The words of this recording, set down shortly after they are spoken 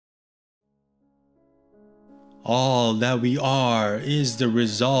All that we are is the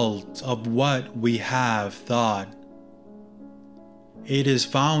result of what we have thought. It is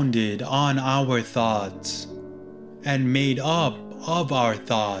founded on our thoughts and made up of our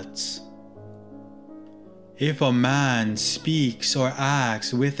thoughts. If a man speaks or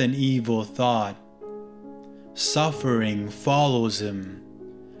acts with an evil thought, suffering follows him,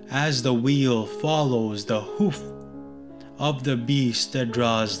 as the wheel follows the hoof of the beast that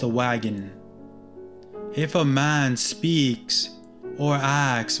draws the wagon. If a man speaks or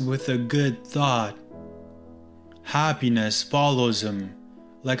acts with a good thought, happiness follows him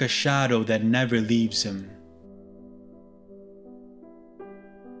like a shadow that never leaves him.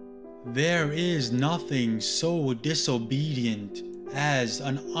 There is nothing so disobedient as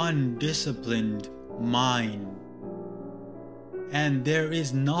an undisciplined mind, and there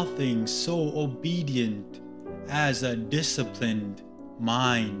is nothing so obedient as a disciplined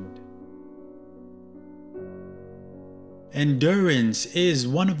mind. Endurance is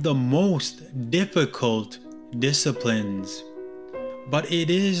one of the most difficult disciplines, but it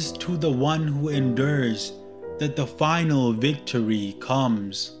is to the one who endures that the final victory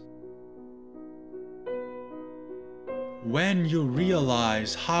comes. When you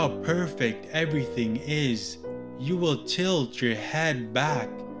realize how perfect everything is, you will tilt your head back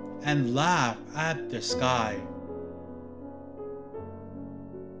and laugh at the sky.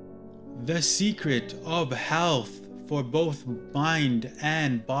 The secret of health for both mind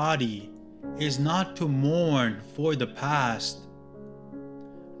and body is not to mourn for the past,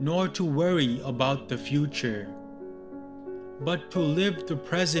 nor to worry about the future, but to live the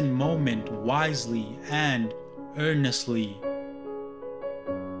present moment wisely and earnestly.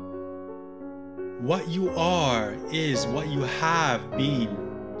 What you are is what you have been.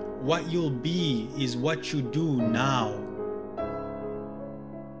 What you'll be is what you do now.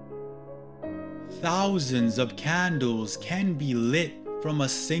 Thousands of candles can be lit from a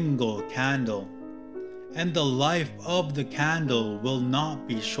single candle, and the life of the candle will not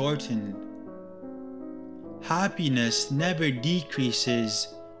be shortened. Happiness never decreases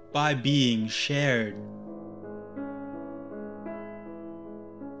by being shared.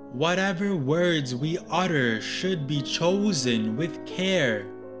 Whatever words we utter should be chosen with care,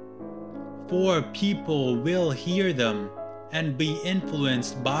 for people will hear them and be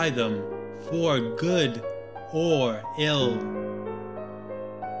influenced by them for good or ill.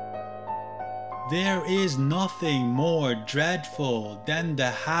 There is nothing more dreadful than the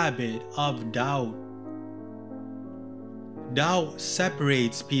habit of doubt. Doubt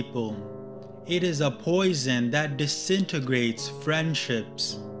separates people. It is a poison that disintegrates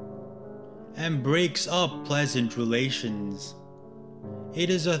friendships and breaks up pleasant relations. It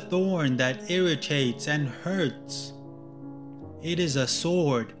is a thorn that irritates and hurts. It is a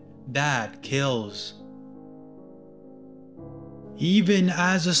sword that kills. Even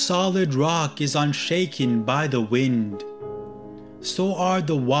as a solid rock is unshaken by the wind, so are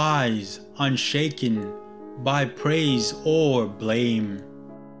the wise unshaken by praise or blame.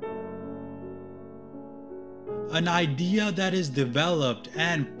 An idea that is developed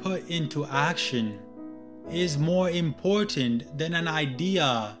and put into action is more important than an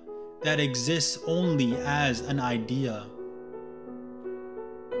idea that exists only as an idea.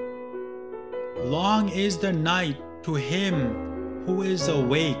 Long is the night to him who is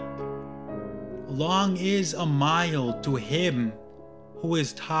awake. Long is a mile to him who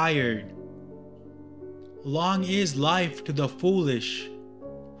is tired. Long is life to the foolish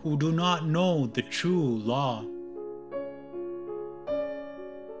who do not know the true law.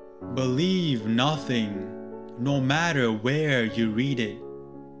 Believe nothing, no matter where you read it,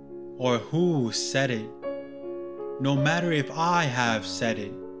 or who said it, no matter if I have said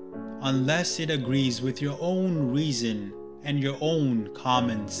it, unless it agrees with your own reason and your own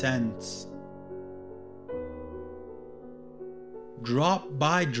common sense. Drop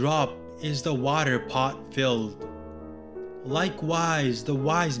by drop is the water pot filled. Likewise, the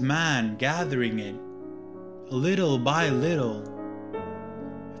wise man gathering it, little by little,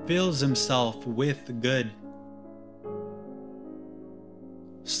 fills himself with good.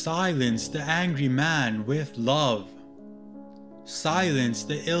 Silence the angry man with love. Silence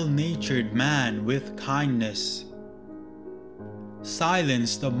the ill-natured man with kindness.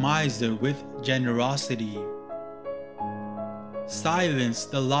 Silence the miser with generosity. Silence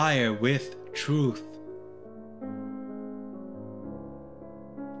the liar with truth.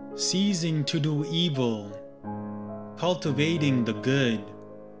 Ceasing to do evil, cultivating the good,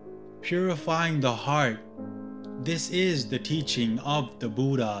 purifying the heart, this is the teaching of the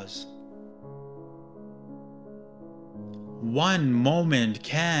Buddhas. One moment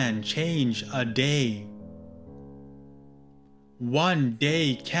can change a day. One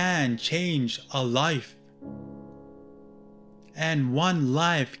day can change a life, and one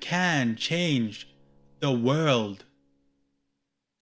life can change the world.